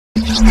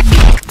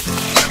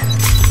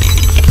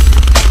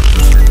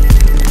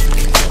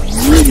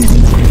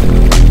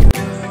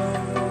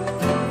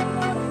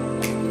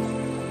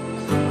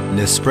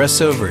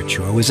Nespresso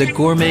Vertuo is a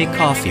gourmet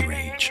coffee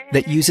range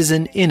that uses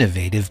an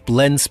innovative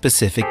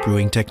blend-specific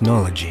brewing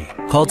technology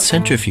called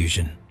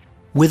centrifusion.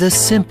 With a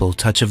simple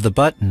touch of the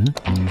button,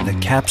 the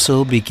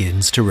capsule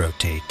begins to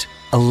rotate,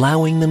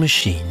 allowing the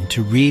machine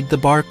to read the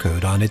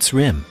barcode on its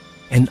rim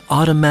and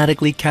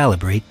automatically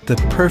calibrate the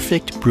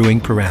perfect brewing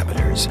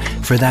parameters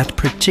for that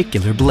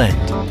particular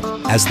blend.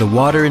 As the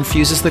water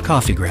infuses the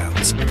coffee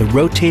grounds, the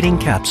rotating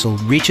capsule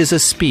reaches a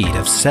speed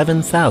of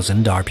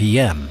 7,000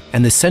 RPM,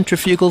 and the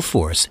centrifugal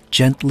force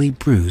gently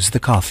brews the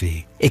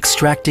coffee,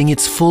 extracting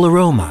its full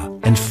aroma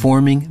and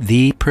forming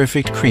the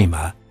perfect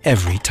crema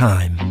every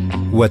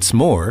time. What's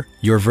more,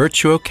 your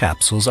Vertuo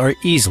capsules are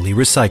easily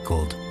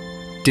recycled.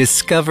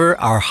 Discover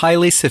our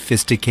highly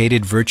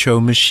sophisticated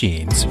Vertuo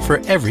machines for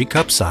every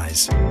cup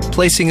size.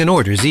 Placing an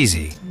order is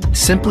easy.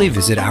 Simply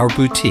visit our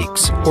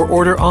boutiques or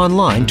order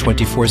online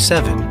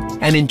 24/7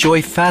 and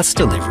enjoy fast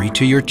delivery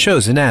to your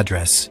chosen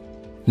address.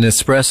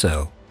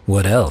 Nespresso,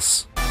 what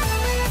else?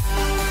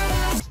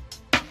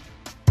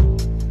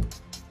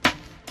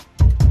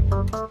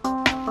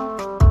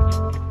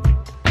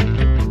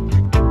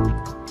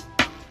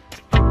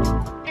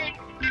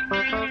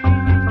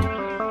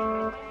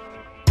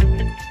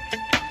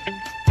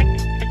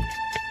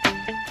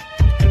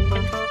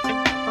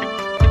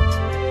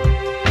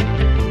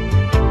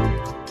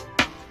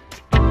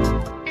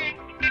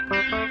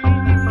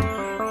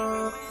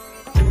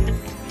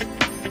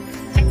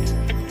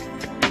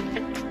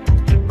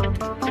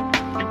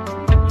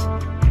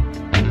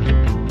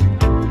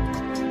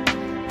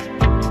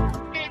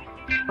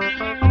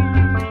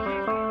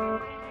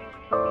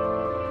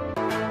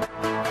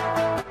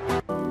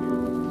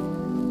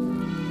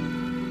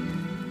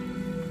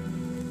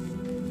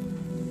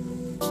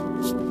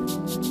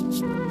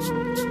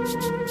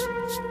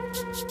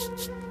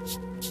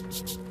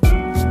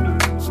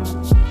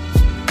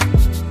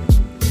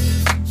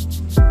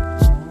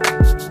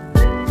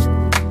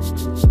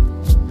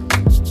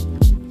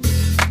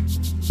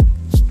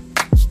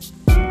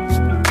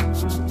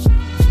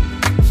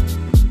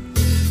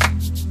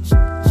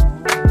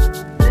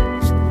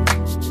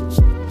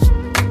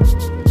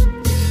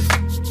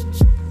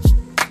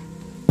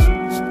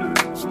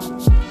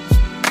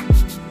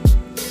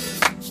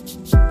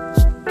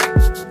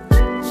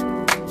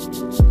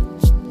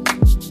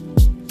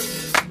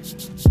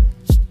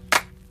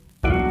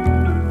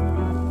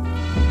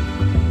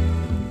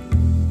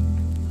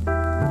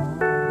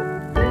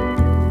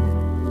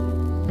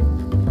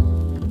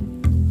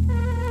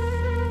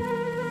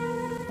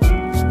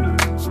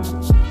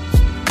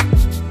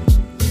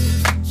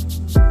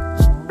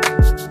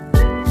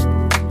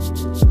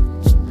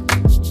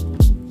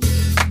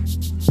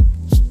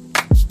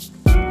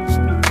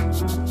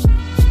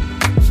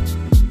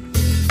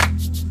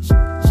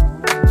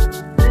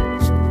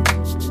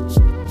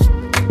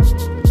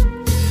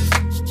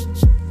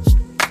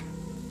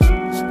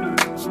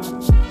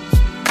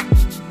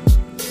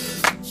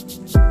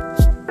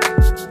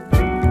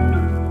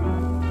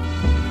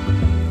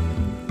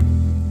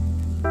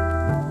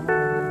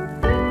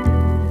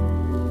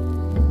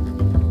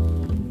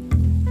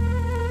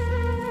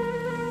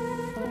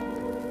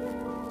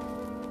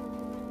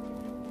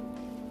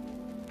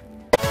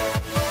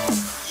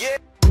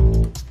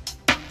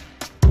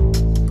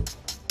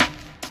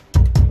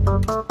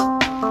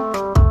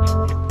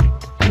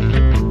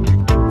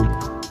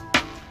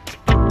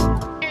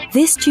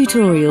 This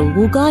tutorial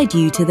will guide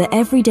you to the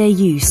everyday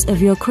use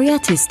of your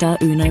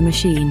Creatista Uno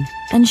machine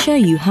and show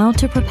you how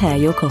to prepare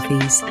your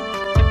coffees.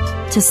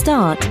 To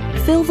start,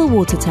 fill the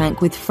water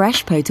tank with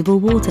fresh potable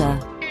water.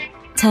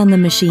 Turn the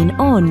machine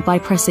on by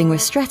pressing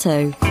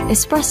Ristretto,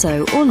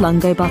 Espresso or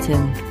Lungo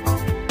button.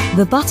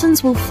 The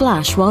buttons will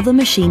flash while the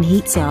machine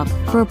heats up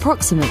for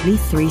approximately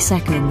 3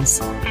 seconds.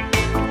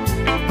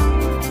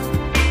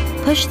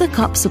 Push the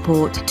cup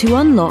support to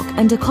unlock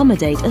and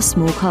accommodate a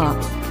small cup.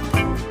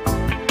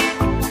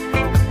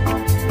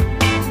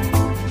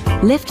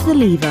 Lift the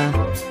lever,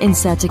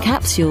 insert a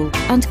capsule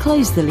and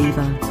close the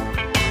lever.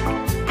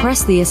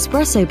 Press the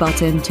espresso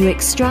button to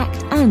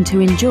extract and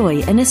to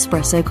enjoy an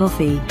espresso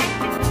coffee.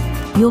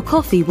 Your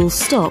coffee will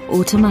stop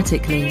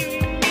automatically.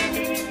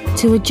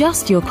 To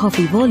adjust your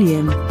coffee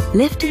volume,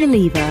 lift the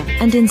lever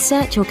and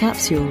insert your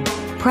capsule.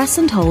 Press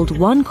and hold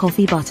one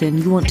coffee button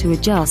you want to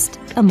adjust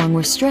among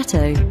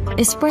Ristretto,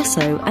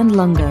 Espresso and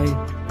Lungo.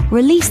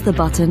 Release the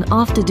button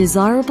after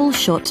desirable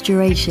shot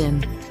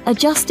duration.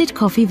 Adjusted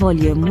coffee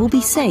volume will be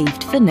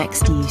saved for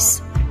next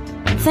use.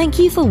 Thank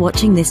you for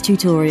watching this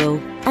tutorial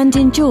and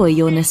enjoy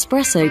your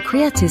Nespresso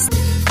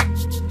Creatista.